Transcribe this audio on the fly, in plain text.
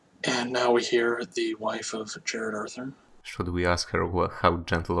And now we hear the wife of Jared Arthur. Should we ask her how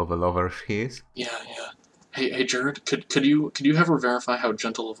gentle of a lover she is? Yeah. Hey, Jared, could you have her verify how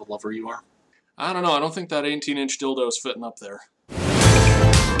gentle of a lover you are? I don't know. I don't think that 18-inch dildo's fitting up there.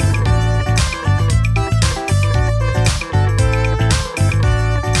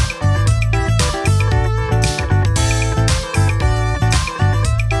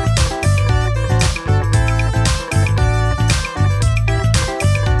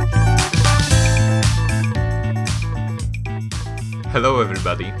 Hello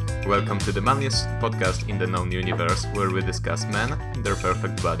everybody, welcome to the manliest podcast in the known universe where we discuss men, their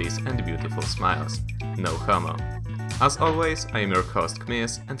perfect bodies and beautiful smiles. No homo. As always, I am your host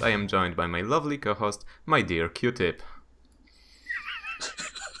Kmis and I am joined by my lovely co-host, my dear Q-Tip.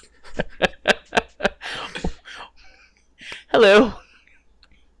 Hello.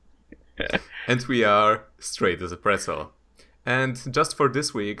 And we are straight as a pretzel. And just for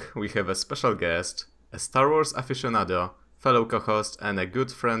this week, we have a special guest, a Star Wars aficionado, fellow co-host, and a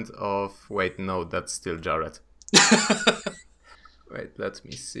good friend of... Wait, no, that's still Jared. Wait, let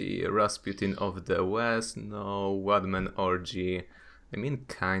me see. Rasputin of the West, no. Wadman Orgy. I mean,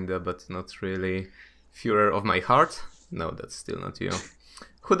 kinda, but not really. Führer of my heart? No, that's still not you.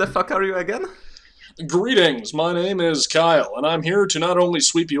 Who the fuck are you again? Greetings, my name is Kyle, and I'm here to not only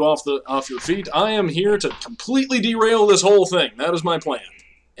sweep you off your feet, I am here to completely derail this whole thing. That is my plan.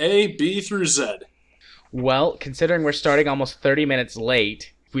 A, B through Z. Well, considering we're starting almost 30 minutes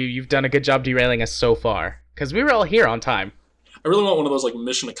late, you've done a good job derailing us so far. Because we were all here on time. I really want one of those like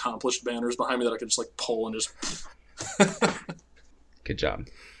mission accomplished banners behind me that I could just like pull and just... Good job.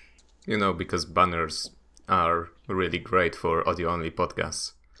 You know, because banners are really great for audio-only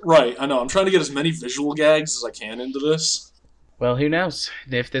podcasts. Right, I know. I'm trying to get as many visual gags as I can into this. Well, who knows?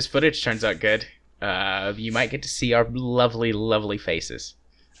 If this footage turns out good, you might get to see our lovely, lovely faces.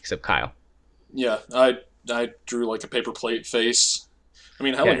 Except Kyle. Yeah, I drew like a paper plate face. I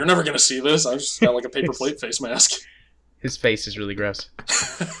mean, hell, Yeah. You're never going to see this. I just got like a paper plate face mask. His face is really gross.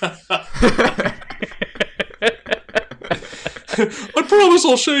 I promise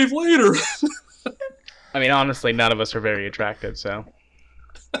I'll shave later. I mean, honestly, none of us are very attractive, so...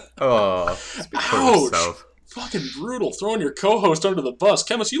 Oh, speak for Ouch. yourself. Fucking brutal, throwing your co-host under the bus.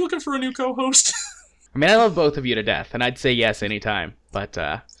 Chemist, you looking for a new co-host? I mean, I love both of you to death, and I'd say yes anytime. But,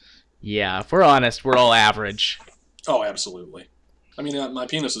 yeah, if we're honest, we're all average. Oh, absolutely. I mean, my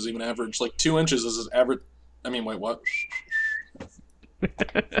penis is even average. Like, 2 inches is average. I mean, wait, what?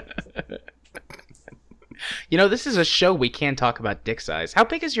 You know, this is a show we can talk about dick size. How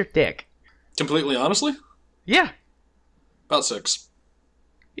big is your dick? Completely honestly? Yeah. About 6.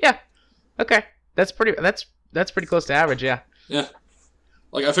 Yeah. Okay. That's pretty close to average, yeah. Yeah.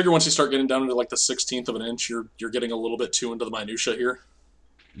 Like, I figure once you start getting down to like the 16th of an inch, you're getting a little bit too into the minutia here.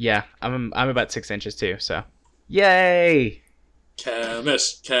 Yeah, I'm about 6 inches too, so. Yay!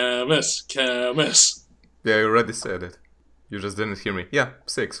 Chemist. Yeah, you already said it. You just didn't hear me. Yeah,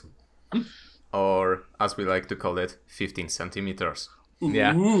 6. Or, as we like to call it, 15 centimeters.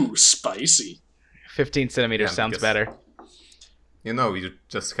 Yeah. Ooh, spicy. 15 centimeters Yeah, sounds because- better. You know, you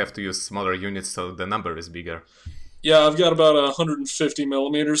just have to use smaller units so the number is bigger. Yeah, I've got about 150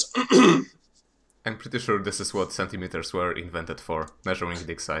 millimeters. I'm pretty sure this is what centimeters were invented for, measuring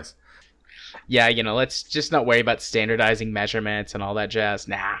dick size. Yeah, you know, let's just not worry about standardizing measurements and all that jazz.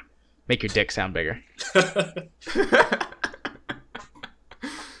 Nah. Make your dick sound bigger.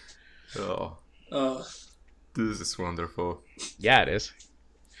 Oh, uh, this is wonderful. Yeah, it is.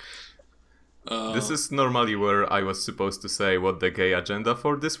 This is normally where I was supposed to say what the gay agenda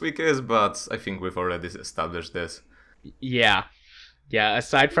for this week is, but I think we've already established this. Yeah. Yeah,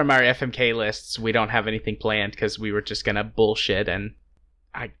 aside from our FMK lists, we don't have anything planned because we were just gonna bullshit and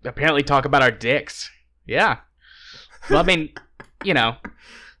apparently talk about our dicks. Yeah. Well, I mean, you know,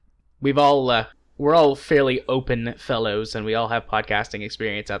 we're all fairly open fellows and we all have podcasting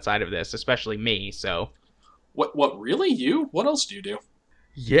experience outside of this, especially me, so. what, really? You? What else do you do?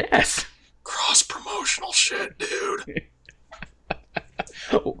 Yes. Cross-promotional shit, dude.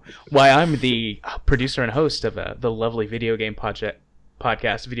 Why, I'm the producer and host of the lovely video game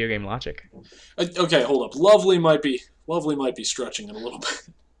podcast, Video Game Logic. Okay, hold up. Lovely might be stretching it a little bit.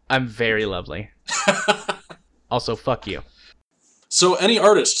 I'm very lovely. Also, fuck you. So, any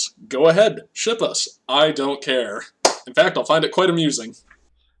artists, go ahead, ship us. I don't care. In fact, I'll find it quite amusing.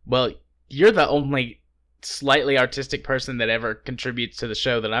 Well, you're the only slightly artistic person that ever contributes to the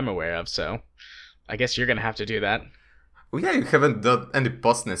show that I'm aware of, so I guess you're gonna have to do that. Oh yeah, you haven't done any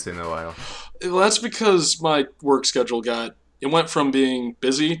postness in a while. Well, that's because my work schedule went from being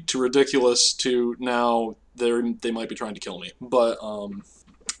busy to ridiculous to now they might be trying to kill me. But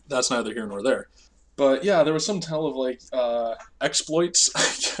that's neither here nor there. But yeah, there was some tell of like exploits, I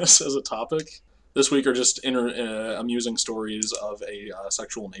guess, as a topic this week, are just amusing stories of a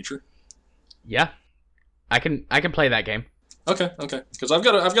sexual nature. Yeah, I can play that game. Okay, because I've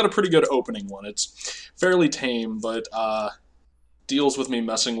got a pretty good opening one. It's fairly tame, but deals with me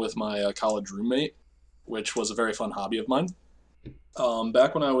messing with my college roommate, which was a very fun hobby of mine.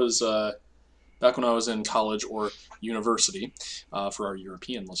 Back when I was in college or university, for our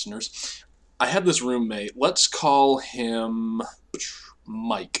European listeners, I had this roommate. Let's call him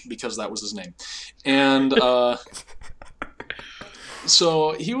Mike, because that was his name. And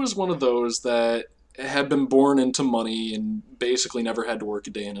so he was one of those that had been born into money and basically never had to work a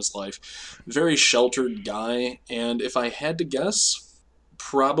day in his life. Very sheltered guy, and if I had to guess,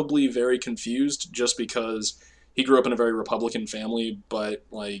 probably very confused, just because he grew up in a very Republican family, but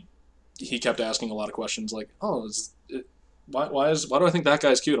like he kept asking a lot of questions like, oh, why do I think that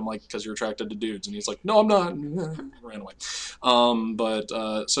guy's cute? I'm like, because you're attracted to dudes. And he's like, no, I'm not. Ran away.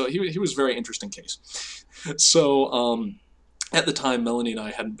 So he was a very interesting case. So at the time, Melanie and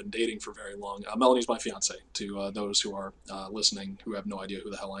I hadn't been dating for very long. Melanie's my fiance, to those who are listening who have no idea who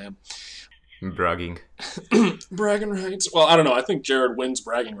the hell I am. Bragging. Bragging rights. Well, I don't know. I think Jared wins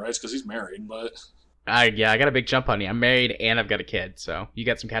bragging rights because he's married, but... I got a big jump on you. I'm married and I've got a kid, so you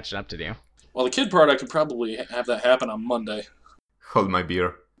got some catching up to do. Well, the kid part, I could probably have that happen on Monday. Hold my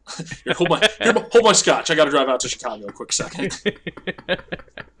beer. Here, hold my scotch. I got to drive out to Chicago a quick second.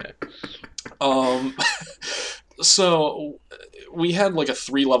 So we had like a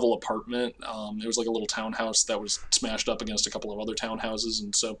 3-level apartment. It was like a little townhouse that was smashed up against a couple of other townhouses,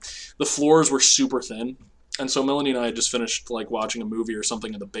 and so the floors were super thin. And so Melanie and I had just finished like watching a movie or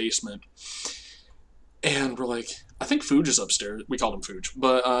something in the basement, and we're like, I think Fuge is upstairs. We called him Fuge,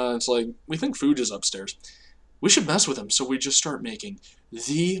 but it's like, we think Fuge is upstairs. We should mess with him. So we just start making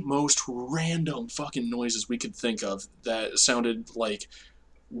the most random fucking noises we could think of that sounded like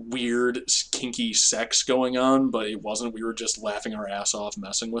weird, kinky sex going on, but it wasn't. We were just laughing our ass off,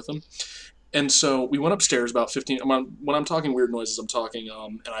 messing with him. And so we went upstairs about 15... When I'm talking weird noises, I'm talking...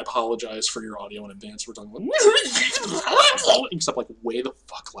 and I apologize for your audio in advance. We're talking like... except like way the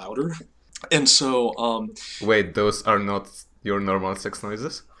fuck louder. And so... Wait, those are not your normal sex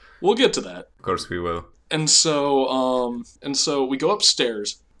noises? We'll get to that. Of course we will. And so we go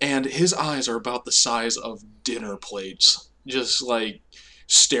upstairs, and his eyes are about the size of dinner plates. Just like...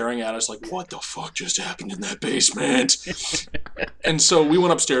 staring at us like, what the fuck just happened in that basement? And so we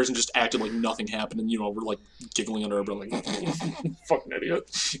went upstairs and just acted like nothing happened, and we're like giggling under our breath like fucking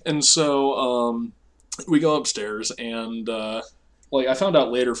idiot. And so we go upstairs, and like I found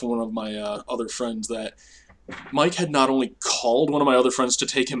out later from one of my other friends that Mike had not only called one of my other friends to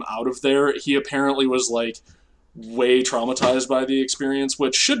take him out of there, he apparently was like way traumatized by the experience,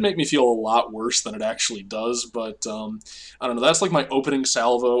 which should make me feel a lot worse than it actually does, but I don't know, that's like my opening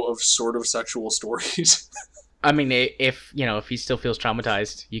salvo of sort of sexual stories. I mean, if he still feels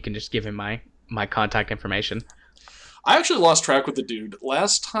traumatized, you can just give him my contact information. I actually lost track with the dude.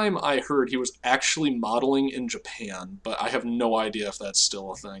 Last time I heard, he was actually modeling in Japan, but I have no idea if that's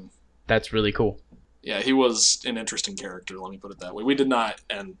still a thing. That's really cool. Yeah, he was an interesting character, let me put it that way. We did not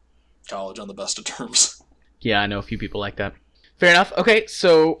end college on the best of terms. Yeah, I know a few people like that. Fair enough. Okay,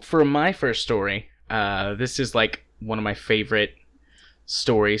 so for my first story, this is like one of my favorite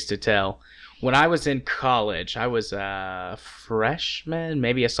stories to tell. When I was in college, I was a freshman,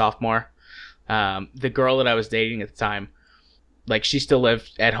 maybe a sophomore. The girl that I was dating at the time, like she still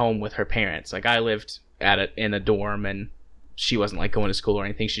lived at home with her parents. Like I lived in a dorm, and she wasn't like going to school or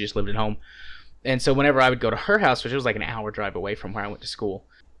anything. She just lived at home. And so whenever I would go to her house, which was like an hour drive away from where I went to school,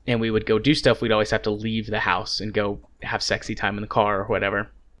 and we would go do stuff, we'd always have to leave the house and go have sexy time in the car or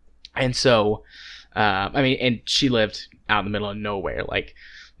whatever. And so, and she lived out in the middle of nowhere, like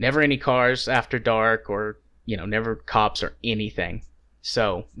never any cars after dark or, never cops or anything.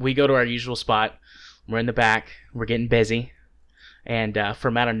 So we go to our usual spot. We're in the back. We're getting busy. And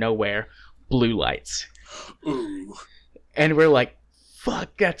from out of nowhere, blue lights. Ooh. And we're like, fuck,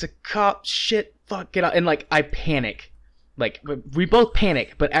 that's a cop. Shit, fuck, get out. And like, I panic. Like, we both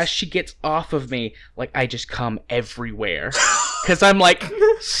panic, but as she gets off of me, like, I just come everywhere. Because I'm, like,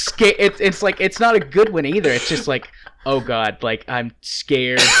 scared. It's like, it's not a good one either. It's just like, oh, God, like, I'm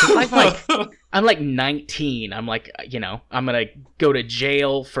scared. I'm, like, 19. I'm, like, I'm going to go to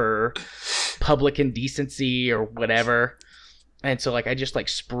jail for public indecency or whatever. And so, like, I just, like,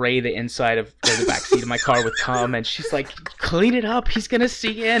 spray the inside of the backseat of my car with cum, and she's like, clean it up. He's going to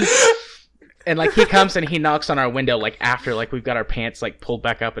see in. And, like, he comes and he knocks on our window, like, after, like, we've got our pants, like, pulled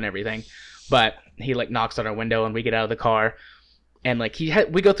back up and everything. But he, like, knocks on our window and we get out of the car. And like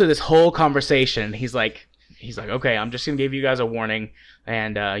we go through this whole conversation. And he's like, okay, I'm just gonna give you guys a warning,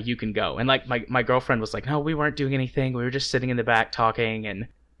 and you can go. And like my girlfriend was like, no, we weren't doing anything. We were just sitting in the back talking.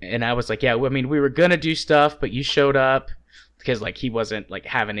 And I was like, yeah, I mean, we were gonna do stuff, but you showed up, because like he wasn't like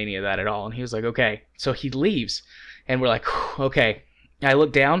having any of that at all. And he was like, okay. So he leaves, and we're like, okay. I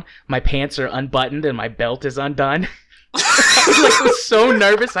look down, my pants are unbuttoned and my belt is undone. I was so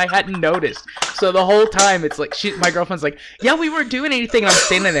nervous I hadn't noticed. So the whole time it's like my girlfriend's like, yeah, we weren't doing anything. And I'm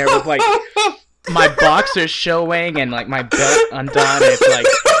standing there with like my boxers showing and like my belt undone. And it's like,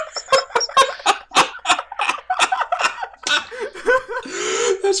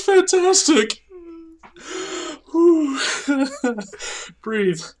 that's fantastic.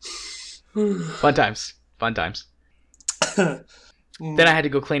 Breathe. Fun times. Then I had to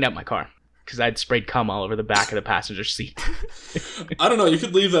go clean up my car because I'd sprayed cum all over the back of the passenger seat. I don't know. You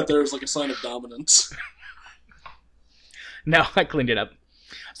could leave that there as like a sign of dominance. No, I cleaned it up.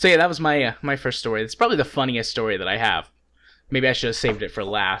 So yeah, that was my first story. It's probably the funniest story that I have. Maybe I should have saved it for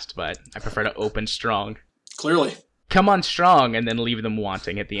last, but I prefer to open strong. Clearly. Come on strong and then leave them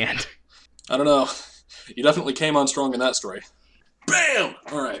wanting at the end. I don't know. You definitely came on strong in that story. Bam!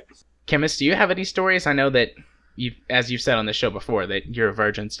 All right. Chemist, do you have any stories? I know that as you've said on the show before, that you're a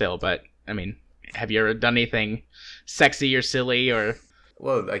virgin still, but I mean, have you ever done anything sexy or silly or?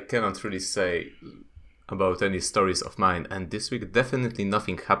 Well, I cannot really say about any stories of mine, and this week definitely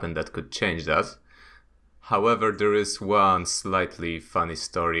nothing happened that could change that. However, there is one slightly funny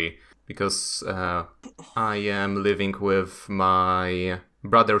story, because I am living with my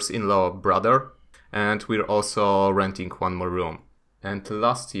brother's-in-law brother, and we're also renting one more room. And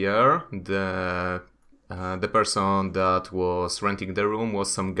last year, the person that was renting the room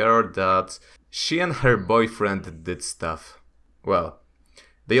was some girl that she and her boyfriend did stuff. Well,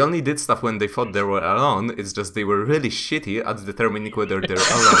 they only did stuff when they thought they were alone. It's just they were really shitty at determining whether they're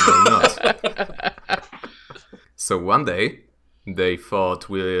alone or not. So one day, they thought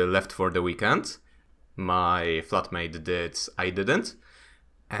we left for the weekend. My flatmate did, I didn't.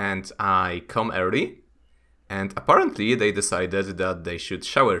 And I come early. And apparently they decided that they should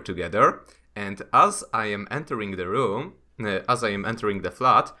shower together. And as I am entering the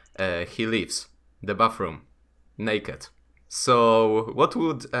flat, he leaves the bathroom naked. So what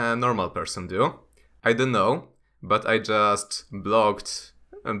would a normal person do? I don't know, but I just blocked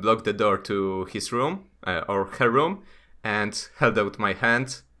the door to his room or her room and held out my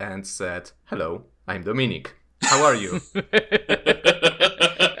hand and said, "Hello, I'm Dominic. How are you?"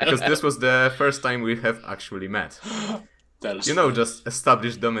 Because this was the first time we have actually met. That is just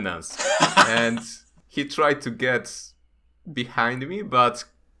establish dominance. And he tried to get behind me, but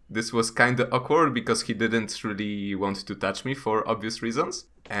this was kind of awkward because he didn't really want to touch me for obvious reasons.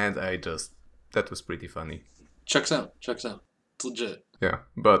 And that was pretty funny. Checks out. It's legit. Yeah,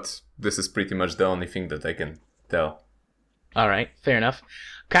 but this is pretty much the only thing that I can tell. All right, fair enough.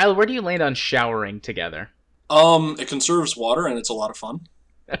 Kyle, where do you land on showering together? It conserves water and it's a lot of fun.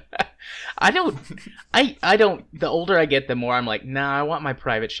 I don't, the older I get, the more I'm like, nah, I want my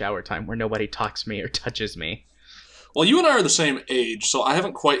private shower time where nobody talks to me or touches me. Well, you and I are the same age, so I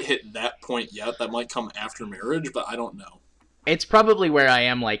haven't quite hit that point yet. That might come after marriage, but I don't know. It's probably where I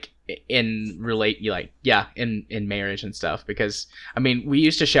am, like, in marriage and stuff, because, I mean, we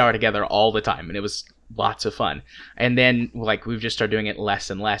used to shower together all the time, and it was lots of fun. And then, like, we've just started doing it less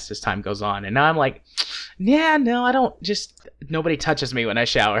and less as time goes on. And now I'm like, yeah, no, nobody touches me when I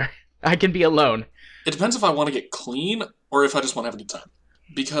shower. I can be alone. It depends if I want to get clean or if I just want to have a good time.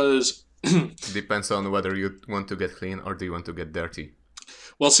 Because... Depends on whether you want to get clean or do you want to get dirty.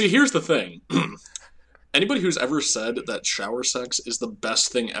 Well, see, here's the thing. Anybody who's ever said that shower sex is the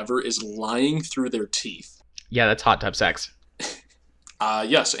best thing ever is lying through their teeth. Yeah, that's hot tub sex.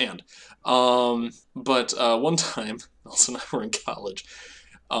 Yes, and. But one time, Nelson and I were in college.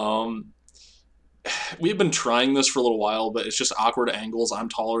 We had been trying this for a little while, but it's just awkward angles. I'm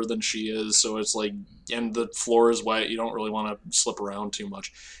taller than she is, so it's like, and the floor is wet. You don't really want to slip around too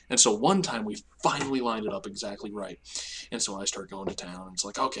much. And so one time we finally lined it up exactly right. And so I start going to town, and it's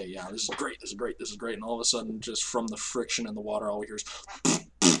like, okay, yeah, this is great. And all of a sudden, just from the friction in the water, all we hear is...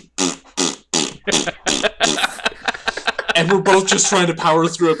 And we're both just trying to power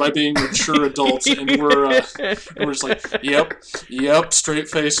through it by being mature adults, and we're just like, yep, straight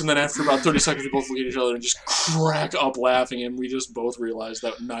face, and then after about 30 seconds, we both look at each other and just crack up laughing, and we just both realize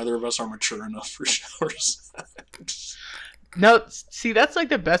that neither of us are mature enough for showers. No, see, that's like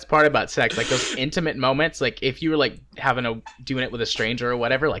the best part about sex, like those intimate moments. Like if you were like doing it with a stranger or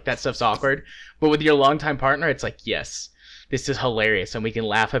whatever, like that stuff's awkward. But with your longtime partner, it's like, yes, this is hilarious and we can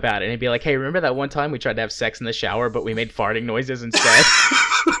laugh about it. And he'd be like, hey, remember that one time we tried to have sex in the shower, but we made farting noises instead?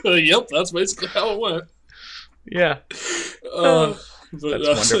 Yep, that's basically how it went. Yeah. That's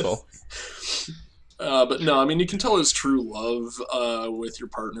wonderful. But no, I mean, you can tell it's true love with your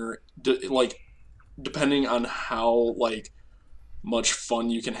partner, depending on how, like, much fun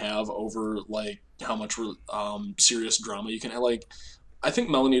you can have over, like, how much serious drama you can have. Like, I think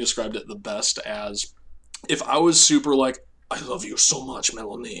Melanie described it the best as, if I was super, like, I love you so much,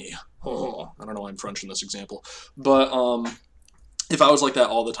 Melanie. Oh, I don't know why I'm French in this example. But if I was like that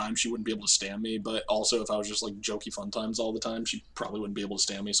all the time, she wouldn't be able to stand me. But also, if I was just like jokey fun times all the time, she probably wouldn't be able to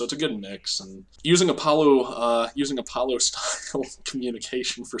stand me. So it's a good mix. And using Apollo style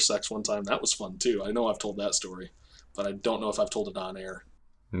communication for sex one time, that was fun too. I know I've told that story, but I don't know if I've told it on air.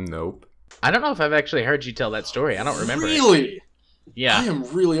 Nope. I don't know if I've actually heard you tell that story. I don't remember. Really? It. Yeah. I am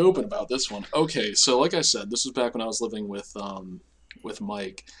really open about this one. Okay, so like I said, this was back when I was living with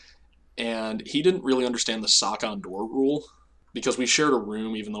Mike, and he didn't really understand the sock on door rule because we shared a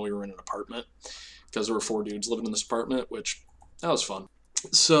room even though we were in an apartment because there were 4 dudes living in this apartment, which that was fun.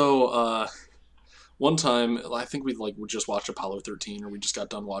 So one time, I think we just watched Apollo 13 or we just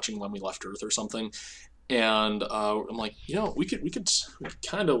got done watching When We Left Earth or something. And I'm like, we could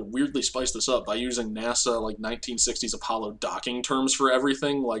kind of weirdly spice this up by using NASA, like, 1960s Apollo docking terms for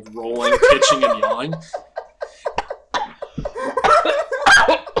everything, like rolling, pitching, and yawing.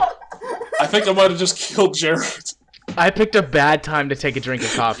 I think I might have just killed Jared. I picked a bad time to take a drink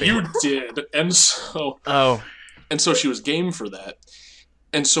of coffee. You did. And so she was game for that.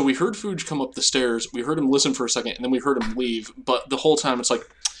 And so we heard Fuge come up the stairs. We heard him listen for a second, and then we heard him leave. But the whole time it's like,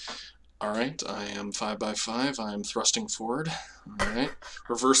 all right, I am 5x5. I am thrusting forward. All right,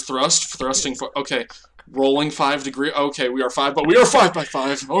 reverse thrust, thrusting forward. Okay, rolling 5 degree. Okay, we are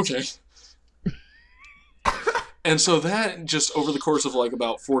 5x5. Okay. And so that just over the course of like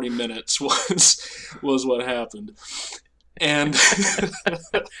about 40 minutes was what happened. And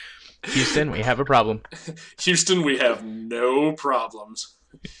Houston, we have a problem. Houston, we have no problems.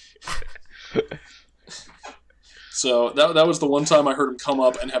 So that was the one time I heard him come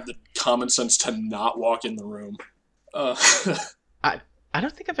up and have the common sense to not walk in the room. I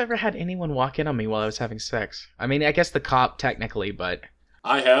don't think I've ever had anyone walk in on me while I was having sex. I mean, I guess the cop technically, but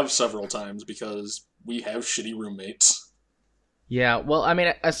I have several times because we have shitty roommates. Yeah, well, I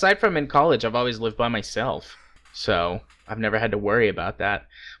mean, aside from in college, I've always lived by myself, so I've never had to worry about that.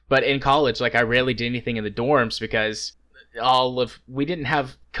 But in college, like, I rarely did anything in the dorms because we didn't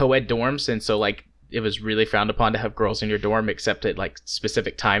have co-ed dorms, and so, like, it was really frowned upon to have girls in your dorm except at, like,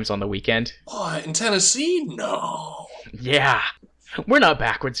 specific times on the weekend. What, in Tennessee? No. Yeah. We're not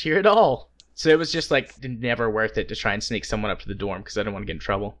backwards here at all. So it was just, like, never worth it to try and sneak someone up to the dorm because I didn't want to get in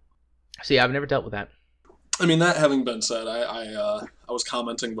trouble. So yeah, I've never dealt with that. I mean, that having been said, I was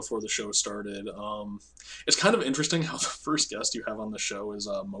commenting before the show started. It's kind of interesting how the first guest you have on the show is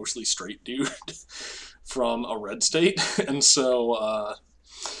a mostly straight dude from a red state. And so,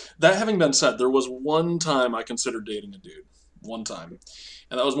 that having been said, there was one time I considered dating a dude. One time.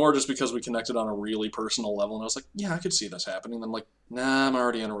 And that was more just because we connected on a really personal level. And I was like, yeah, I could see this happening. And I'm like, nah, I'm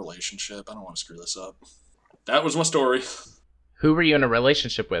already in a relationship. I don't want to screw this up. That was my story. Who were you in a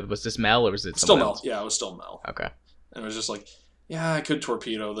relationship with? Was this Mel or was it still someone Mel? else? Yeah, it was still Mel. Okay. And it was just like, yeah, I could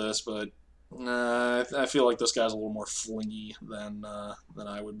torpedo this, but nah, I feel like this guy's a little more flingy than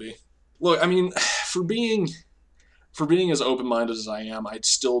I would be. Look, I mean, for being as open-minded as I am, I'd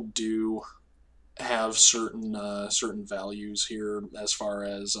still do have certain values here as far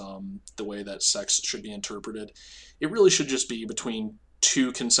as the way that sex should be interpreted. It really should just be between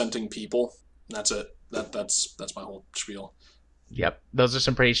 2 consenting people. That's it. That's my whole spiel. Yep, those are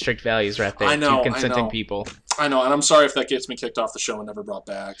some pretty strict values right there. I know, 2 consenting people. I know, and I'm sorry if that gets me kicked off the show and never brought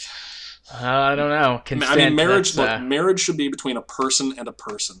back. I don't know. Consent, I mean, marriage should be between a person and a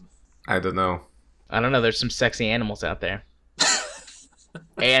person. I don't know. I don't know. There's some sexy animals out there.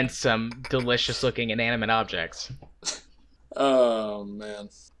 And some delicious-looking inanimate objects. Oh, man.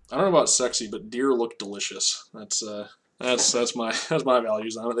 I don't know about sexy, but deer look delicious. That's my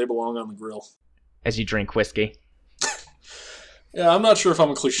values on it. They belong on the grill. As you drink whiskey. Yeah, I'm not sure if I'm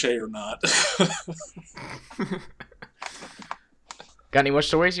a cliche or not. Got any more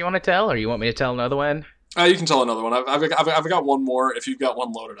stories you want to tell, or you want me to tell another one? You can tell another one. I've got one more if you've got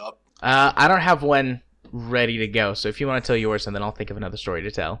one loaded up. I don't have one ready to go, so if you want to tell yours, and then I'll think of another story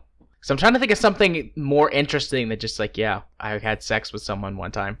to tell. So I'm trying to think of something more interesting than just like, yeah, I had sex with someone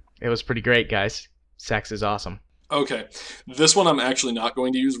one time. It was pretty great, guys. Sex is awesome. Okay. This one I'm actually not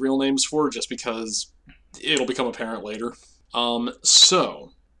going to use real names for just because it'll become apparent later.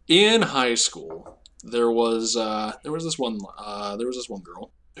 So, in high school, there was this one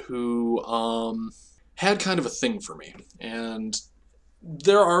girl who had kind of a thing for me, and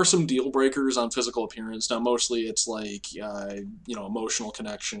there are some deal breakers on physical appearance. Now, mostly it's like emotional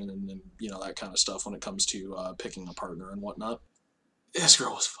connection and that kind of stuff when it comes to picking a partner and whatnot. This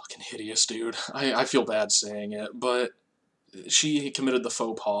girl was fucking hideous, dude. I feel bad saying it, but she committed the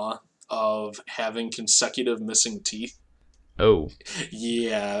faux pas of having consecutive missing teeth. Oh.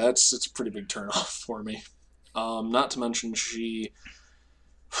 Yeah, it's a pretty big turnoff for me. Not to mention she's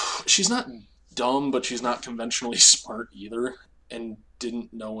not dumb, but she's not conventionally smart either, and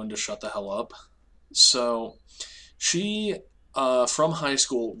didn't know when to shut the hell up. So she, from high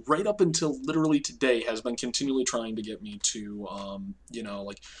school, right up until literally today, has been continually trying to get me to,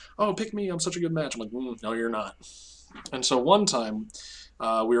 oh, pick me, I'm such a good match. I'm like, no, you're not. And so one time,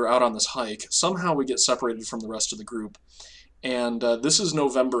 we were out on this hike. Somehow we get separated from the rest of the group. And this is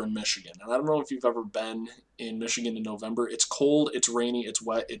November in Michigan. And I don't know if you've ever been in Michigan in November. It's cold, it's rainy, it's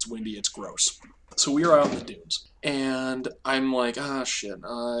wet, it's windy, it's gross. So we are out in the dunes. And I'm like, shit,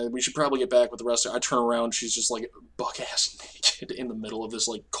 we should probably get back with the rest of it. I turn around, she's just like buck-ass naked in the middle of this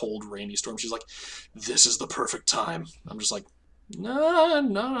like cold, rainy storm. She's like, this is the perfect time. I'm just like, no, I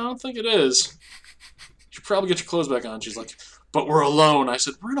don't think it is. You should probably get your clothes back on. She's like, but we're alone. I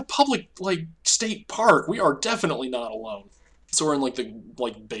said, we're in a public state park. We are definitely not alone. So we're in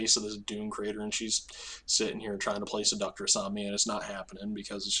the base of this dune crater, and she's sitting here trying to play seductress on me, and it's not happening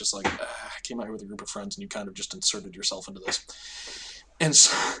because it's just like, I came out here with a group of friends, and you kind of just inserted yourself into this.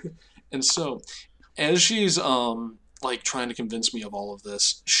 And so as she's trying to convince me of all of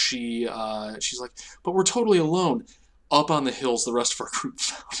this, she's like, but we're totally alone. Up on the hills, the rest of our group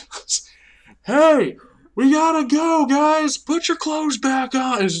found us. Hey, we gotta go, guys. Put your clothes back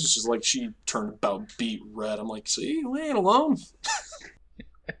on. It's just like she turned about beet red. I'm like, see, we ain't alone.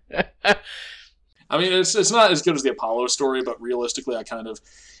 I mean, it's not as good as the Apollo story, but realistically, I kind of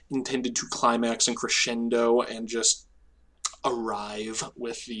intended to climax and crescendo and just arrive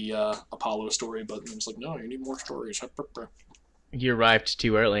with the Apollo story. But I'm just like, no, you need more stories. You arrived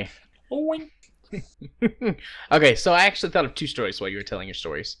too early. Oink. Okay, so I actually thought of two stories while you were telling your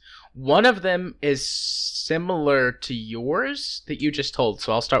stories. One of them is similar to yours that you just told,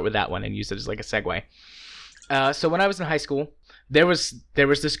 so I'll start with that one and use it as like a segue. So when I was in high school, there was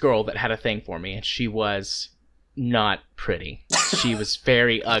this girl that had a thing for me, and she was not pretty. She was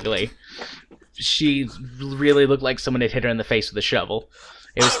very ugly. She really looked like someone had hit her in the face with a shovel.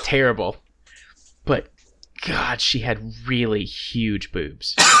 It was terrible. But God, she had really huge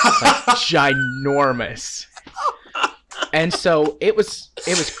boobs. Like, ginormous. And so it was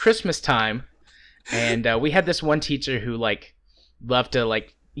Christmas time, and we had this one teacher who loved to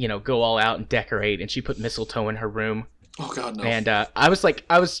go all out and decorate, and she put mistletoe in her room. Oh God, no. And I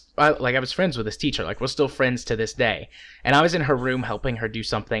was friends with this teacher. Like, we're still friends to this day. And I was in her room helping her do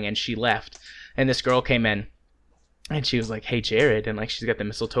something, and she left, and this girl came in. And she was like, hey, Jared. And she's got the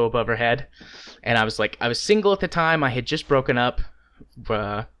mistletoe above her head. And I was single at the time. I had just broken up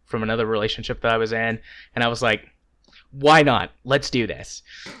from another relationship that I was in. And I was like, why not? Let's do this.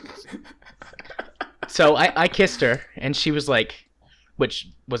 So I kissed her, and she was like, which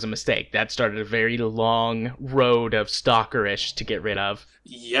was a mistake. That started a very long road of stalkerish to get rid of.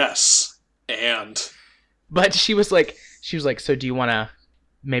 Yes. But she was like, so do you want to,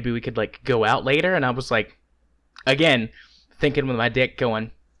 maybe we could go out later? And I was like, again, thinking with my dick going,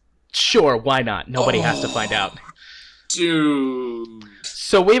 sure, why not? Nobody has to find out. Dude.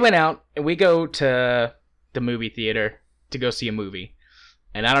 So we went out, and we go to the movie theater to go see a movie.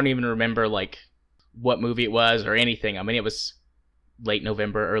 And I don't even remember, what movie it was or anything. I mean, it was late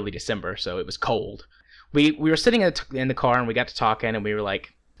November, early December, so it was cold. We were sitting in the car, and we got to talking, and we were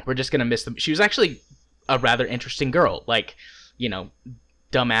like, we're just going to miss them. She was actually a rather interesting girl.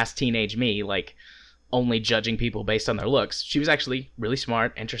 Dumbass teenage me, only judging people based on their looks. She was actually really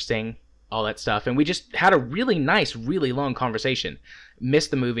smart, interesting, all that stuff. And we just had a really nice, really long conversation.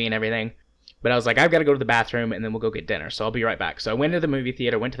 Missed the movie and everything. But I was like, I've got to go to the bathroom, and then we'll go get dinner. So I'll be right back. So I went to the movie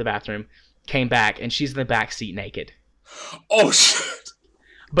theater, went to the bathroom, came back, and she's in the back seat naked. Oh, shit.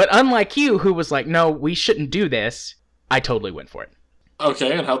 But unlike you, who was like, no, we shouldn't do this, I totally went for it.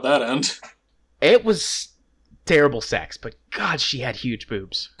 Okay, and how'd that end? It was terrible sex, but God, she had huge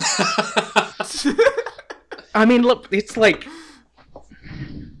boobs. I mean, look, it's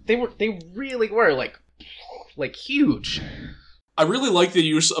they really were huge. I really like the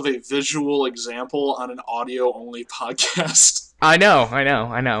use of a visual example on an audio-only podcast. I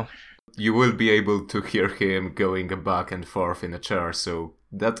know. You will be able to hear him going back and forth in a chair, so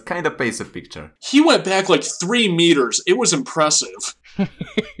that kind of paints a picture. He went back 3 meters. It was impressive.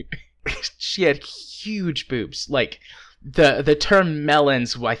 She had huge boobs. Like, the term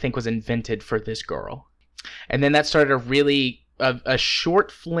melons, I think, was invented for this girl. And then that started a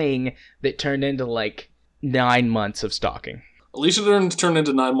short fling that turned into, like, 9 months of stalking. At least it didn't turn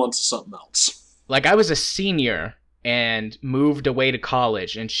into 9 months of something else. Like, I was a senior and moved away to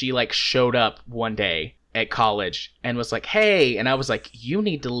college, and she, like, showed up one day at college and was like, hey, and I was like, you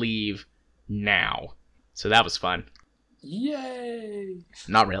need to leave now. So that was fun. Yay!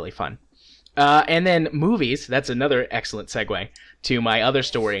 Not really fun. And then movies, that's another excellent segue to my other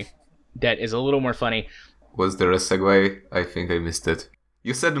story that is a little more funny. Was there a segue? I think I missed it.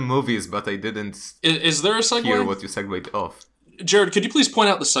 You said movies, but I didn't Is there a segue? hear what you segued off. Jared, could you please point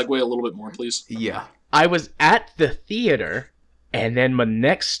out the segue a little bit more, please? Yeah. I was at the theater, and then my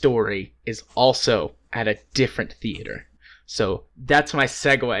next story is also at a different theater. So that's my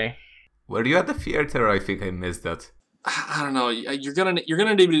segue. Were you at the theater? I think I missed that. I don't know. You're gonna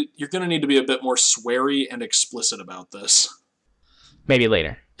need to be a bit more sweary and explicit about this. Maybe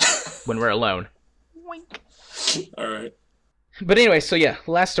later, when we're alone. Wink. All right. But anyway, so yeah,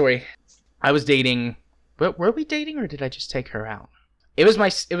 last story. I was dating. Were we dating, or did I just take her out? It was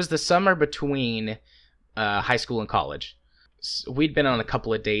the summer between high school and college. So we'd been on a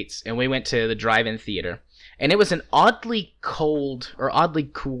couple of dates, and we went to the drive-in theater, and it was an oddly cold or oddly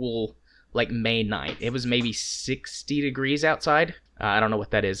cool, like, May night. It was maybe 60 degrees outside. I don't know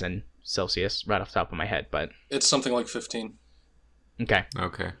what that is in Celsius right off the top of my head, but It's something like 15. okay.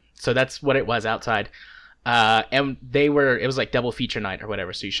 Okay. So that's what it was outside. And it was like double feature night or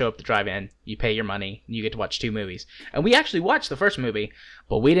whatever. So you show up to drive-in, you pay your money, and you get to watch 2 movies. And we actually watched the first movie,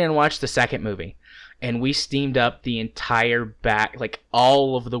 but we didn't watch the second movie. And we steamed up the entire back, like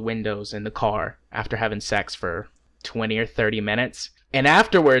all of the windows in the car after having sex for 20 or 30 minutes. And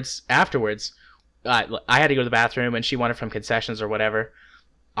afterwards, I had to go to the bathroom, and she wanted from concessions or whatever.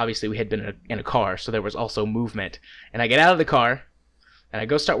 Obviously, we had been in a car, so there was also movement. And I get out of the car, and I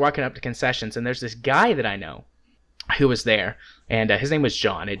go start walking up to concessions, and there's this guy that I know who was there, and his name was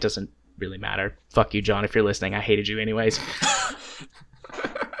John. It doesn't really matter. Fuck you, John, if you're listening. I hated you anyways.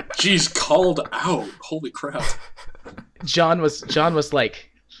 Jeez, called out. Holy crap. John was like,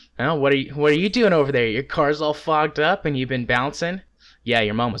 oh, what are you doing over there? Your car's all fogged up, and you've been bouncing? Yeah,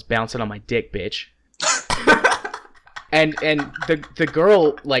 your mom was bouncing on my dick, bitch. and the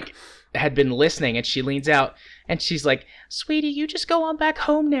girl, like, had been listening, and she leans out, and she's like, sweetie, you just go on back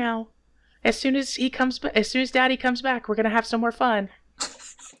home now. As soon as daddy comes back, we're gonna have some more fun.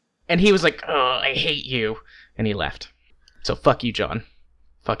 And he was like, oh, I hate you. And he left. So fuck you, John.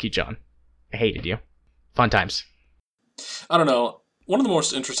 Fuck you, John. I hated you. Fun times. I don't know. One of the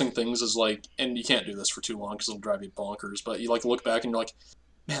most interesting things is, like, and you can't do this for too long because it'll drive you bonkers, but you, like, look back and you're like,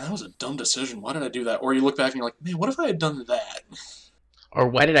 man, that was a dumb decision. Why did I do that? Or you look back and you're like, man, what if I had done that? Or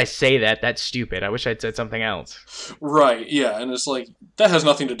why did I say that? That's stupid. I wish I'd said something else. Right, yeah, and it's like, that has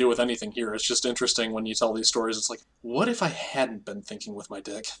nothing to do with anything here. It's just interesting when you tell these stories. It's like, what if I hadn't been thinking with my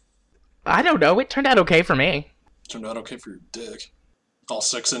dick? I don't know. It turned out okay for me. Turned out okay for your dick. All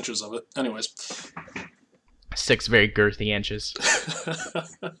 6 inches of it. Anyways. 6 very girthy inches.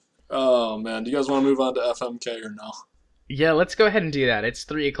 Oh, man. Do you guys want to move on to FMK or no? Yeah, let's go ahead and do that. It's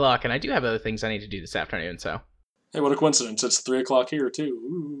 3 o'clock, and I do have other things I need to do this afternoon, so. Hey, what a coincidence. It's 3 o'clock here, too.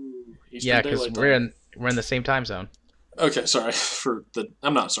 Ooh, Eastern Yeah, because Daylight we're in the same time zone. Okay,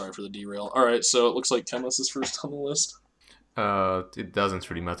 I'm not sorry for the derail. Alright, so it looks like Chemist is first on the list. It doesn't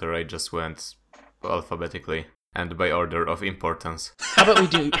really matter. I just went alphabetically and by order of importance. How about we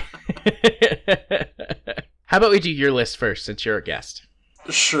do... How about we do your list first, since you're a guest?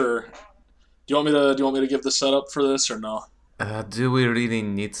 Sure. Do you want me to give the setup for this or no? Do we really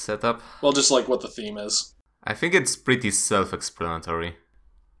need setup? Well, just like what the theme is. I think it's pretty self-explanatory.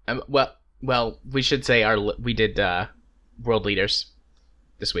 Well, we should say we did world leaders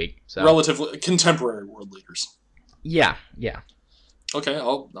this week. So. Relatively contemporary world leaders. Yeah. Okay,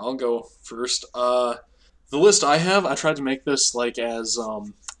 I'll go first. The list I have, I tried to make this like as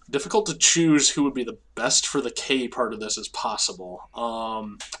difficult to choose who would be the best for the K part of this as possible.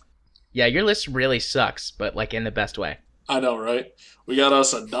 Yeah, your list really sucks, but like in the best way. I know, right? We got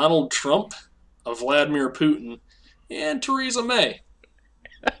us a Donald Trump, a Vladimir Putin, and Theresa May.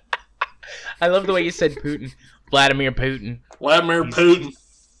 I love the way you said Putin. Vladimir Putin. Vladimir Putin.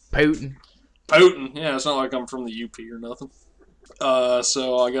 Putin. Putin. Yeah, it's not like I'm from the UP or nothing.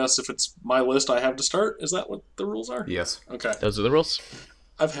 So I guess if it's my list I have to start, is that what the rules are? Yes. Okay. Those are the rules.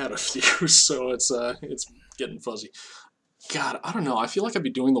 I've had a few, so it's getting fuzzy. God, I don't know. I feel like I'd be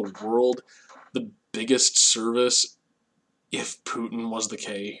doing the world the biggest service if Putin was the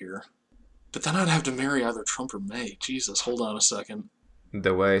K here. But then I'd have to marry either Trump or May. Jesus, hold on a second.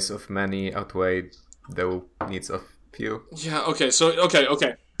 The ways of many outweigh the needs of few. Yeah, okay, so,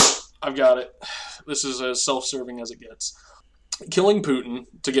 okay. I've got it. This is as self-serving as it gets. Killing Putin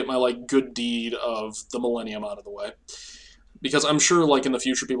to get my, like, good deed of the millennium out of the way. Because I'm sure, like, in the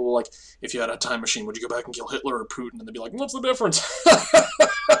future, people will, like, if you had a time machine, would you go back and kill Hitler or Putin? And they'd be like, what's the difference?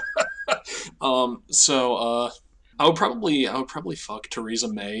 I would probably fuck Theresa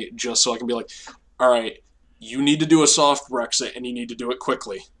May just so I can be like, all right, you need to do a soft Brexit and you need to do it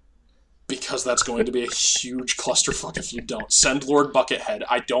quickly. Because that's going to be a huge clusterfuck if you don't. Send Lord Buckethead.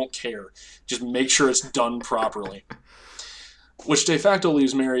 I don't care. Just make sure it's done properly. Which de facto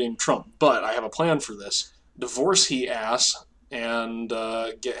leaves marrying Trump. But I have a plan for this. Divorce he ass and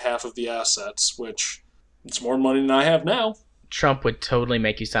get half of the assets, which it's more money than I have now. Trump would totally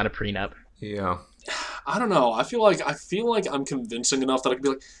make you sign a prenup. Yeah. I don't know. I feel like I'm convincing enough that I can be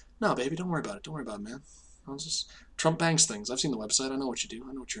like, no, baby, don't worry about it. Don't worry about it, man. Trump bangs things. I've seen the website. I know what you do.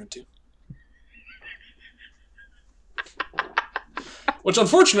 I know what you're into. Which,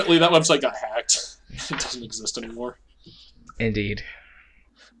 unfortunately, that website got hacked. It doesn't exist anymore. Indeed.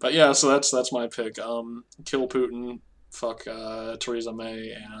 But yeah, so that's my pick. Kill Putin, fuck Theresa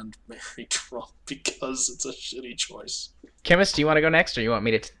May, and marry Trump because it's a shitty choice. Chemist, do you want to go next, or you want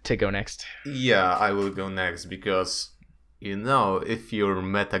me to go next? Yeah, I will go next because, if you're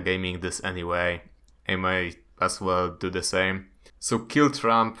metagaming this anyway, I may as well do the same. So kill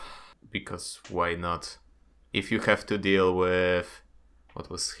Trump, because why not? If you have to deal with, what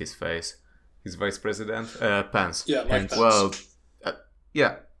was his face? His vice president? Pence. Yeah, Mike Pence. Well,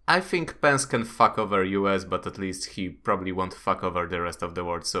 yeah, I think Pence can fuck over US, but at least he probably won't fuck over the rest of the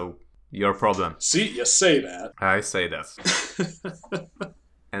world, so your problem. See, you say that. I say that.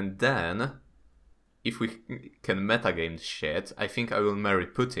 And then, if we can metagame shit, I think I will marry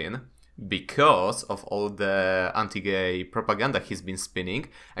Putin because of all the anti-gay propaganda he's been spinning.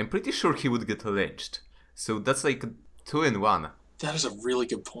 I'm pretty sure he would get lynched. So that's like 2-in-1. That is a really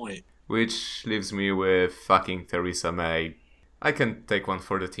good point. Which leaves me with fucking Theresa May. I can take one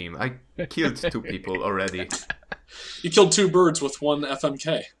for the team. I killed 2 people already. You killed 2 birds with one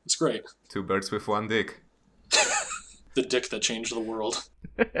FMK. It's great. 2 birds with 1 dick. The dick that changed the world.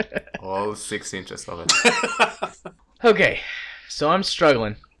 All 6 inches of it. Okay, so I'm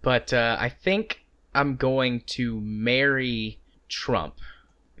struggling, but I think I'm going to marry Trump,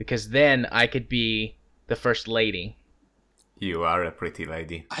 because then I could be the first lady. You are a pretty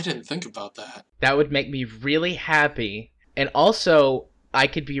lady. I didn't think about that. That would make me really happy, and also I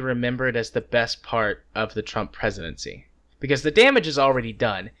could be remembered as the best part of the Trump presidency. Because the damage is already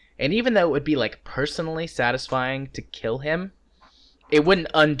done, and even though it would be like personally satisfying to kill him, it wouldn't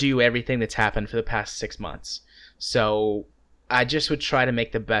undo everything that's happened for the past 6 months. So I just would try to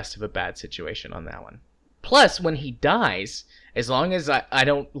make the best of a bad situation on that one. Plus, when he dies, as long as I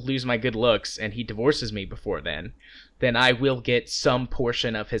don't lose my good looks and he divorces me before then I will get some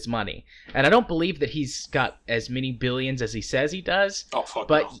portion of his money. And I don't believe that he's got as many billions as he says he does. Oh, fuck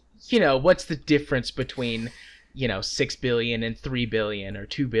but, no. What's the difference between, 6 billion and 3 billion or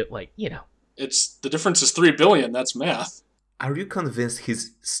 2 billion, It's, the difference is 3 billion, that's math. Are you convinced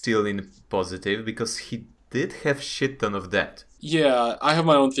he's still in positive? Because he did have shit ton of debt. Yeah, I have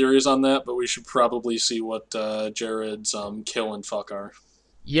my own theories on that, but we should probably see what Jared's kill and fuck are.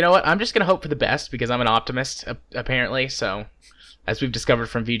 You know what? I'm just going to hope for the best because I'm an optimist, apparently. So, as we've discovered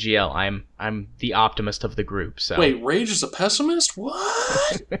from VGL, I'm the optimist of the group. So wait, Rage is a pessimist?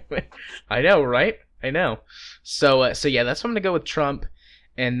 What? I know, right? I know. So yeah, that's what I'm going to go with Trump.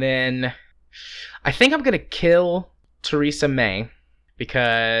 And then I think I'm going to kill Theresa May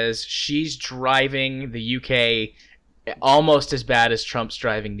because she's driving the UK almost as bad as Trump's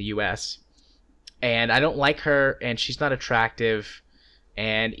driving the US. And I don't like her, and she's not attractive.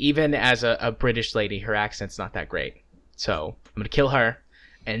 And even as a British lady, her accent's not that great. So I'm going to kill her.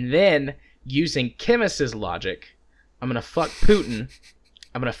 And then, using Chemist's logic, I'm going to fuck Putin.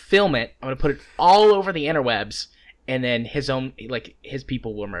 I'm going to film it. I'm going to put it all over the interwebs. And then his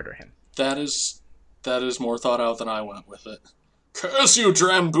people will murder him. That is more thought out than I went with it. Curse you,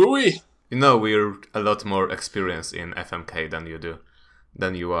 Drambuie! We're a lot more experienced in FMK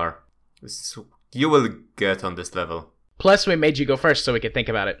than you are. So you will get on this level. Plus, we made you go first so we could think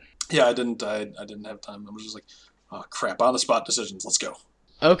about it. Yeah, I didn't have time. I was just like, oh crap, on the spot decisions. Let's go.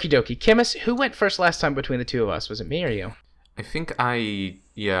 Okie dokie. Chemist, who went first last time between the two of us? Was it me or you? I think I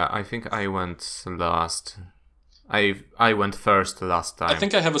went last. I went first last time. I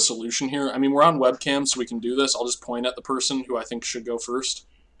think I have a solution here. I mean, we're on webcam, so we can do this. I'll just point at the person who I think should go first.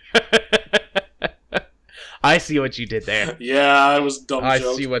 I see what you did there. Yeah, it was a dumb joke.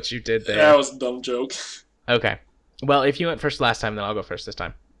 I see what you did there. Yeah, it was a dumb joke. Okay. Well, if you went first last time, then I'll go first this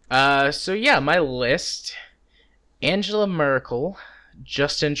time. So yeah, my list: Angela Merkel,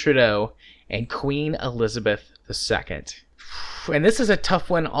 Justin Trudeau, and Queen Elizabeth II. And this is a tough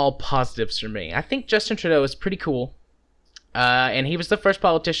one, all positives for me. I think Justin Trudeau is pretty cool. And he was the first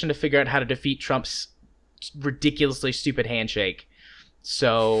politician to figure out how to defeat Trump's ridiculously stupid handshake.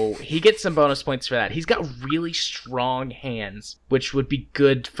 So he gets some bonus points for that. He's got really strong hands, which would be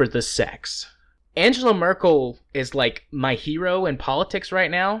good for the sex. Angela Merkel is like my hero in politics right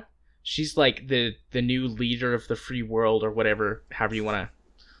now. She's like the new leader of the free world, or whatever, however you want to.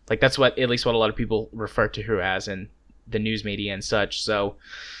 Like, that's what, at least what a lot of people refer to her as in the news media and such. So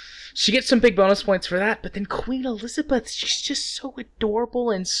she gets some big bonus points for that. But then Queen Elizabeth, she's just so adorable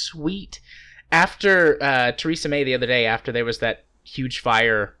and sweet. After Theresa May the other day, after there was that huge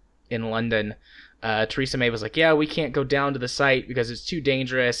fire in London, Theresa May was like, yeah, we can't go down to the site because it's too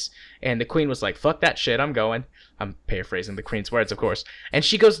dangerous. And the Queen was like, fuck that shit, I'm going. I'm paraphrasing the Queen's words, of course. And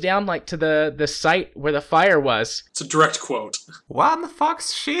she goes down like to the site where the fire was. It's a direct quote. One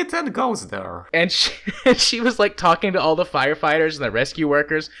fucks shit and goes there. And she was like talking to all the firefighters and the rescue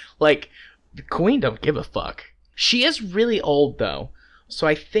workers. Like, the Queen don't give a fuck. She is really old, though. So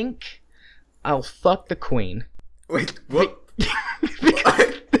I think I'll fuck the Queen. Wait, what?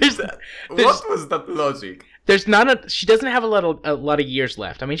 There's What was that logic? There's not she doesn't have a lot of years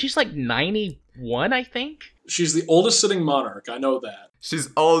left. I mean, she's like 91, I think. She's the oldest sitting monarch. I know that. She's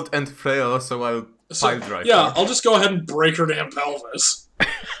old and frail, so I'll pile drive yeah, her. I'll just go ahead and break her damn pelvis.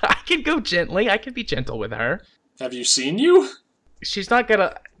 I can go gently. I can be gentle with her. Have you seen you? She's not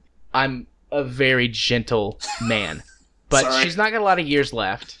gonna. I'm a very gentle man, but Sorry. she's not got a lot of years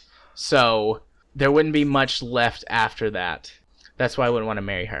left, so there wouldn't be much left after that. That's why I wouldn't want to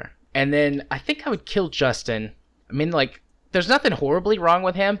marry her. And then I think I would kill Justin. I mean, like, there's nothing horribly wrong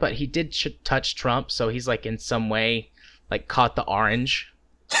with him, but he did touch Trump, so he's, like, in some way, like, caught the orange.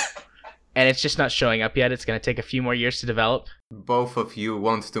 And it's just not showing up yet. It's going to take a few more years to develop. Both of you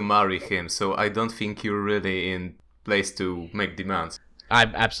want to marry him, so I don't think you're really in place to make demands. I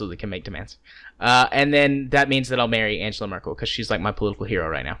absolutely can make demands. And then that means that I'll marry Angela Merkel, because she's, like, my political hero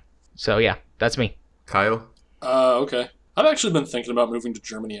right now. So, yeah, that's me. Kyle? Okay. I've actually been thinking about moving to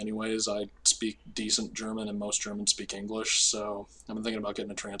Germany anyways. I speak decent German and most Germans speak English, so I've been thinking about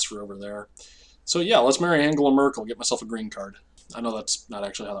getting a transfer over there. So yeah, let's marry Angela Merkel, get myself a green card. I know that's not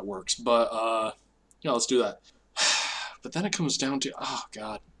actually how that works, but yeah, let's do that. But then it comes down to, oh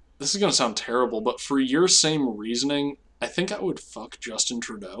god, this is going to sound terrible, but for your same reasoning, I think I would fuck Justin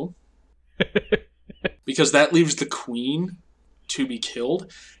Trudeau. Because that leaves the Queen to be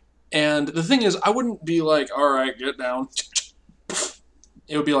killed. And the thing is, I wouldn't be like, all right, get down.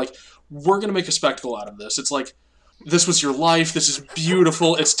 It would be like, we're going to make a spectacle out of this. It's like, this was your life. This is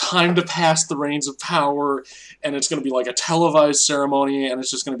beautiful. It's time to pass the reins of power. And it's going to be like a televised ceremony. And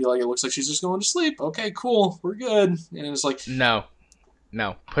it's just going to be like, it looks like she's just going to sleep. Okay, cool. We're good. And it's like... No.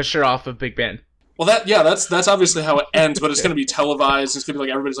 Push her off of Big Ben. Well, that's obviously how it ends, but it's going to be televised. It's going to be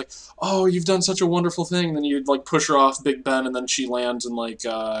like, everybody's like, oh, you've done such a wonderful thing. And then you'd like push her off Big Ben, and then she lands in like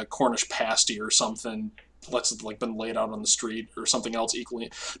Cornish pasty or something that's like been laid out on the street or something else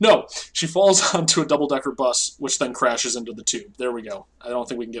equally. No, she falls onto a double-decker bus, which then crashes into the tube. There we go. I don't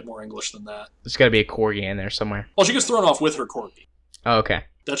think we can get more English than that. There's got to be a corgi in there somewhere. Well, she gets thrown off with her corgi. Oh, okay.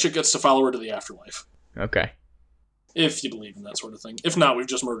 That shit gets to follow her to the afterlife. Okay. If you believe in that sort of thing. If not, we've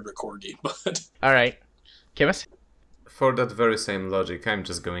just murdered a corgi. But all right. Kimus? For that very same logic, I'm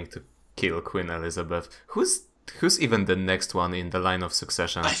just going to kill Queen Elizabeth. Who's even the next one in the line of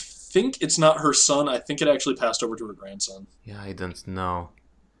succession? I think it's not her son. I think it actually passed over to her grandson. Yeah, I don't know.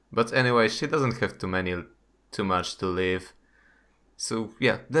 But anyway, she doesn't have too much to live. So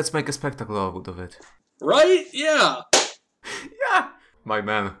yeah, let's make a spectacle out of it. Right? Yeah. Yeah! My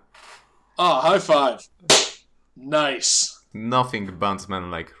man. Ah, high five. Nice. Nothing bans men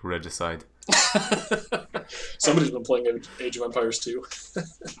like regicide. Somebody's been playing Age of Empires too.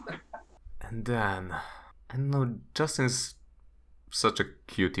 And then... I don't know, Justin's such a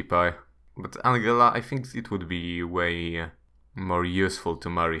cutie pie. But Angela, I think it would be way more useful to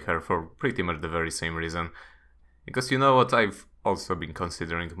marry her for pretty much the very same reason. Because you know what, I've also been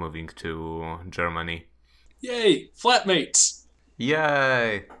considering moving to Germany. Yay! Flatmates!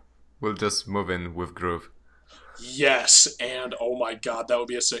 Yay! We'll just move in with Groove. Yes, and oh my god, that would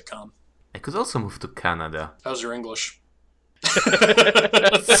be a sitcom. I could also move to Canada. How's your English?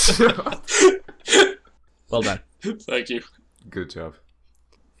 Well done. Thank you. Good job.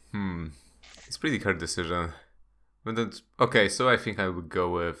 It's a pretty hard decision. But that's, okay, so I think I would go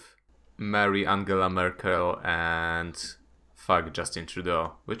with marry Angela Merkel and fuck Justin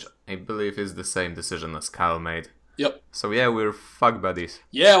Trudeau, which I believe is the same decision as Kyle made. Yep. So yeah, we're fuck buddies.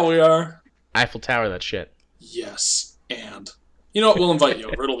 Yeah, we are. Eiffel Tower, that shit. Yes. And you know what? We'll invite you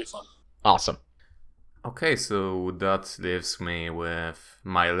over. It'll be fun. Awesome. Okay, so that leaves me with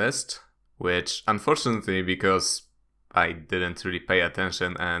my list, which unfortunately, because I didn't really pay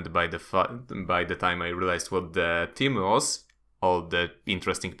attention, and by the time I realized what the team was, all the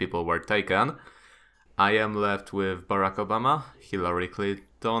interesting people were taken. I am left with Barack Obama, Hillary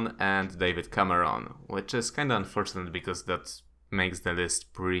Clinton, and David Cameron, which is kind of unfortunate because that makes the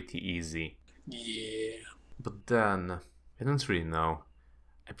list pretty easy. Yeah. But then, I don't really know.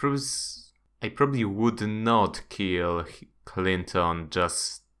 I probably would not kill Clinton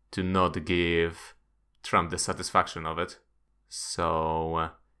just to not give Trump the satisfaction of it. So,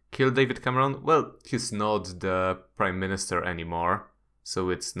 kill David Cameron? Well, he's not the prime minister anymore, so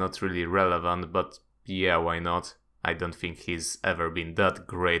it's not really relevant, but yeah, why not? I don't think he's ever been that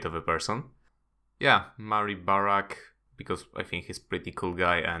great of a person. Yeah, marry Barack, because I think he's a pretty cool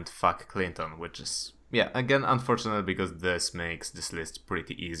guy, and fuck Clinton, which is, yeah, again, unfortunate because this makes this list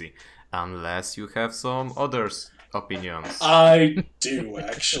pretty easy. Unless you have some others' opinions. I do,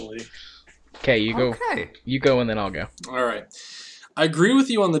 actually. Okay, you go. Okay. You go, and then I'll go. All right. I agree with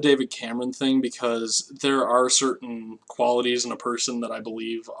you on the David Cameron thing because there are certain qualities in a person that I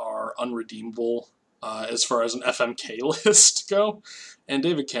believe are unredeemable as far as an FMK list go, and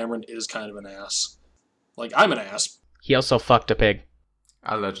David Cameron is kind of an ass. Like, I'm an ass. He also fucked a pig.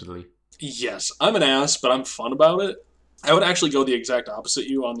 Allegedly. Yes, I'm an ass, but I'm fun about it. I would actually go the exact opposite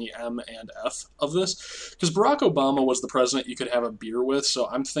you on the M and F of this, because Barack Obama was the president you could have a beer with, so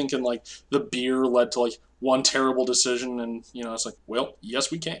I'm thinking, like, the beer led to, like, one terrible decision, and, you know, it's like, well,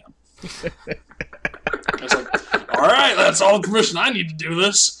 yes, we can. It's like, all right, that's all the permission I need to do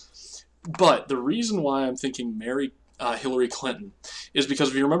this. But the reason why I'm thinking marry Hillary Clinton is because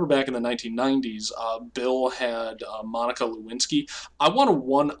if you remember back in the 1990s, Bill had Monica Lewinsky. I want to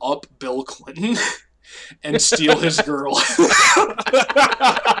one-up Bill Clinton and steal his girl.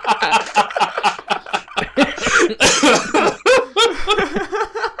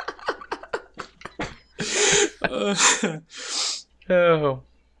 Oh.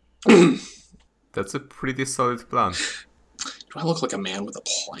 That's a pretty solid plan. Do I look like a man with a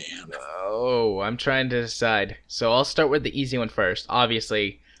plan? Oh, I'm trying to decide. So I'll start with the easy one first.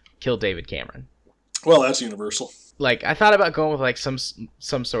 Obviously, kill David Cameron. Well, that's universal. Like, I thought about going with, like, some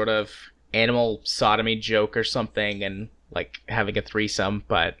sort of animal sodomy joke or something and, like, having a threesome,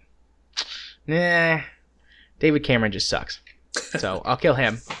 but nah, David Cameron just sucks. So I'll kill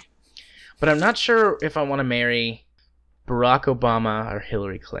him. But I'm not sure if I want to marry Barack Obama or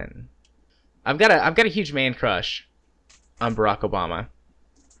Hillary Clinton. I've got a huge man crush on Barack Obama.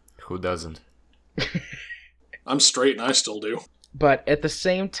 Who doesn't? I'm straight and I still do. But at the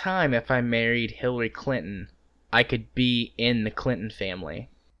same time, if I married Hillary Clinton, I could be in the Clinton family.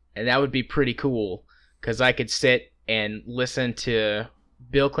 And that would be pretty cool, because I could sit and listen to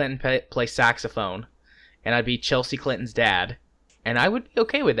Bill Clinton play saxophone, and I'd be Chelsea Clinton's dad, and I would be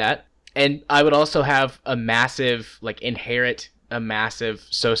okay with that. And I would also have a massive, like, inherit a massive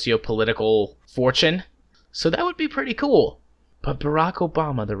socio-political fortune, so that would be pretty cool. But Barack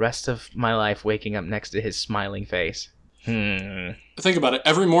Obama, the rest of my life waking up next to his smiling face. Think about it.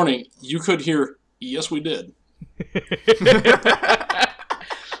 Every morning, you could hear, yes, we did.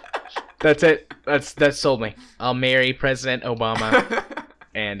 That's it. That sold me. I'll marry President Obama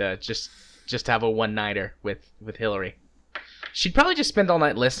and just have a one-nighter with Hillary. She'd probably just spend all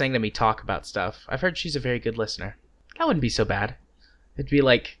night listening to me talk about stuff. I've heard she's a very good listener. That wouldn't be so bad. It'd be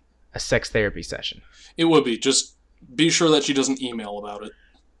like a sex therapy session. It would be. Just be sure that she doesn't email about it.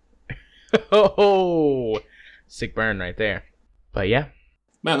 Oh, sick burn right there. But yeah.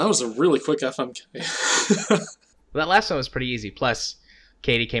 Man, that was a really quick FMK. That last one was pretty easy. Plus,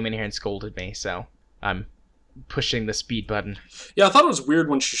 Katie came in here and scolded me, so I'm pushing the speed button. Yeah, I thought it was weird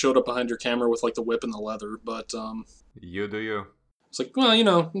when she showed up behind your camera with, like, the whip and the leather, but, You do you. it's like, well, you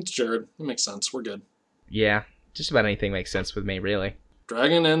know, it's Jared. It makes sense. We're good. Yeah, just about anything makes sense with me, really.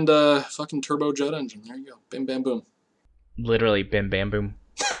 Dragon and, fucking turbojet engine. There you go. Bim, bam, boom. Literally, bim, bam, boom.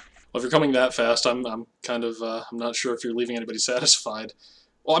 Well, if you're coming that fast, I'm kind of, I'm not sure if you're leaving anybody satisfied.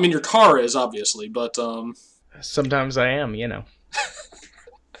 Well, I mean, your car is, obviously, but, Sometimes I am, you know.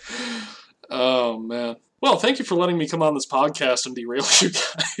 Oh, man. Well, thank you for letting me come on this podcast and derail you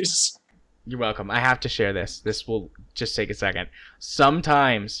guys. You're welcome. I have to share this. This will just take a second.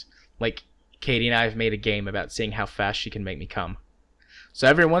 Sometimes, like, Katie and I have made a game about seeing how fast she can make me come. So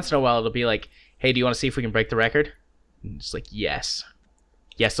every once in a while, it'll be like, hey, do you want to see if we can break the record? And it's like, yes.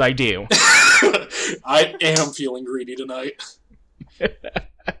 Yes, I do. I am feeling greedy tonight.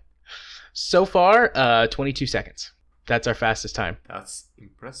 So far, 22 seconds. That's our fastest time. That's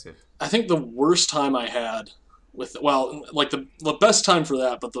impressive. I think the worst time I had with, well, like the best time for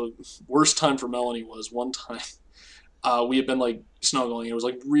that, but the worst time for Melanie was one time we had been like snuggling. It was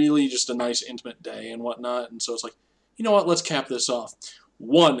like really just a nice intimate day and whatnot. And so it's like, you know what? Let's cap this off.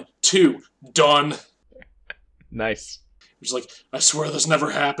 1, 2, done. Nice. It was like, I swear this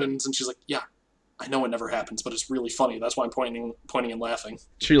never happens. And she's like, yeah, I know it never happens, but it's really funny. That's why I'm pointing and laughing.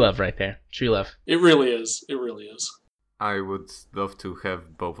 True love right there. True love. It really is. It really is. I would love to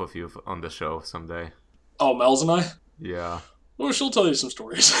have both of you on the show someday. Oh, Mel's and I? Yeah. Well, she'll tell you some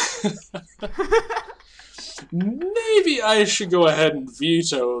stories. Maybe I should go ahead and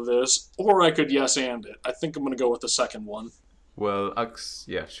veto this, or I could yes and it. I think I'm going to go with the second one. Well,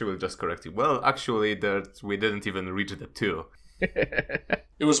 yeah, she will just correct you. Well, actually, we didn't even reach the 2.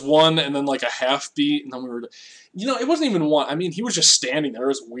 It was 1 and then like a half beat, and then we were... it wasn't even 1. I mean, he was just standing there. It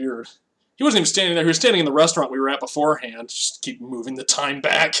was weird. He wasn't even standing there. He was standing in the restaurant we were at beforehand. Just keep moving the time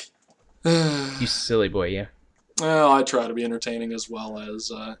back. You silly boy, yeah. Well, I try to be entertaining as well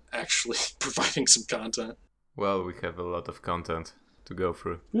as actually providing some content. Well, we have a lot of content to go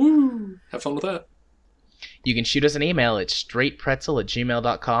through. Woo! Have fun with that. You can shoot us an email at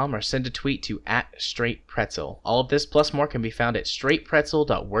straightpretzel@gmail.com or send a tweet to @straightpretzel. All of this plus more can be found at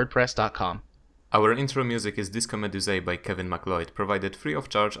straightpretzel.wordpress.com. Our intro music is Disco Medusae by Kevin MacLeod, provided free of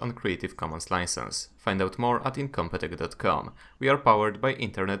charge on Creative Commons license. Find out more at incompetech.com. We are powered by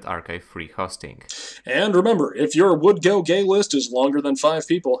Internet Archive free hosting. And remember, if your would go gay list is longer than 5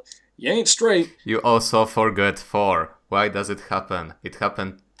 people, you ain't straight. You also forgot 4. Why does it happen? It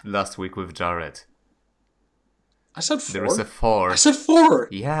happened last week with Jared. I said 4. There is a 4. I said 4.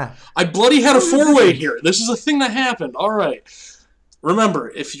 Yeah. I bloody had a 4-way here. This is a thing that happened. All right. Remember,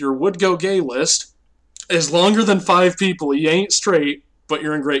 if your would go gay list is longer than 5 people, you ain't straight, but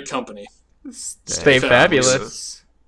you're in great company. Stay fabulous.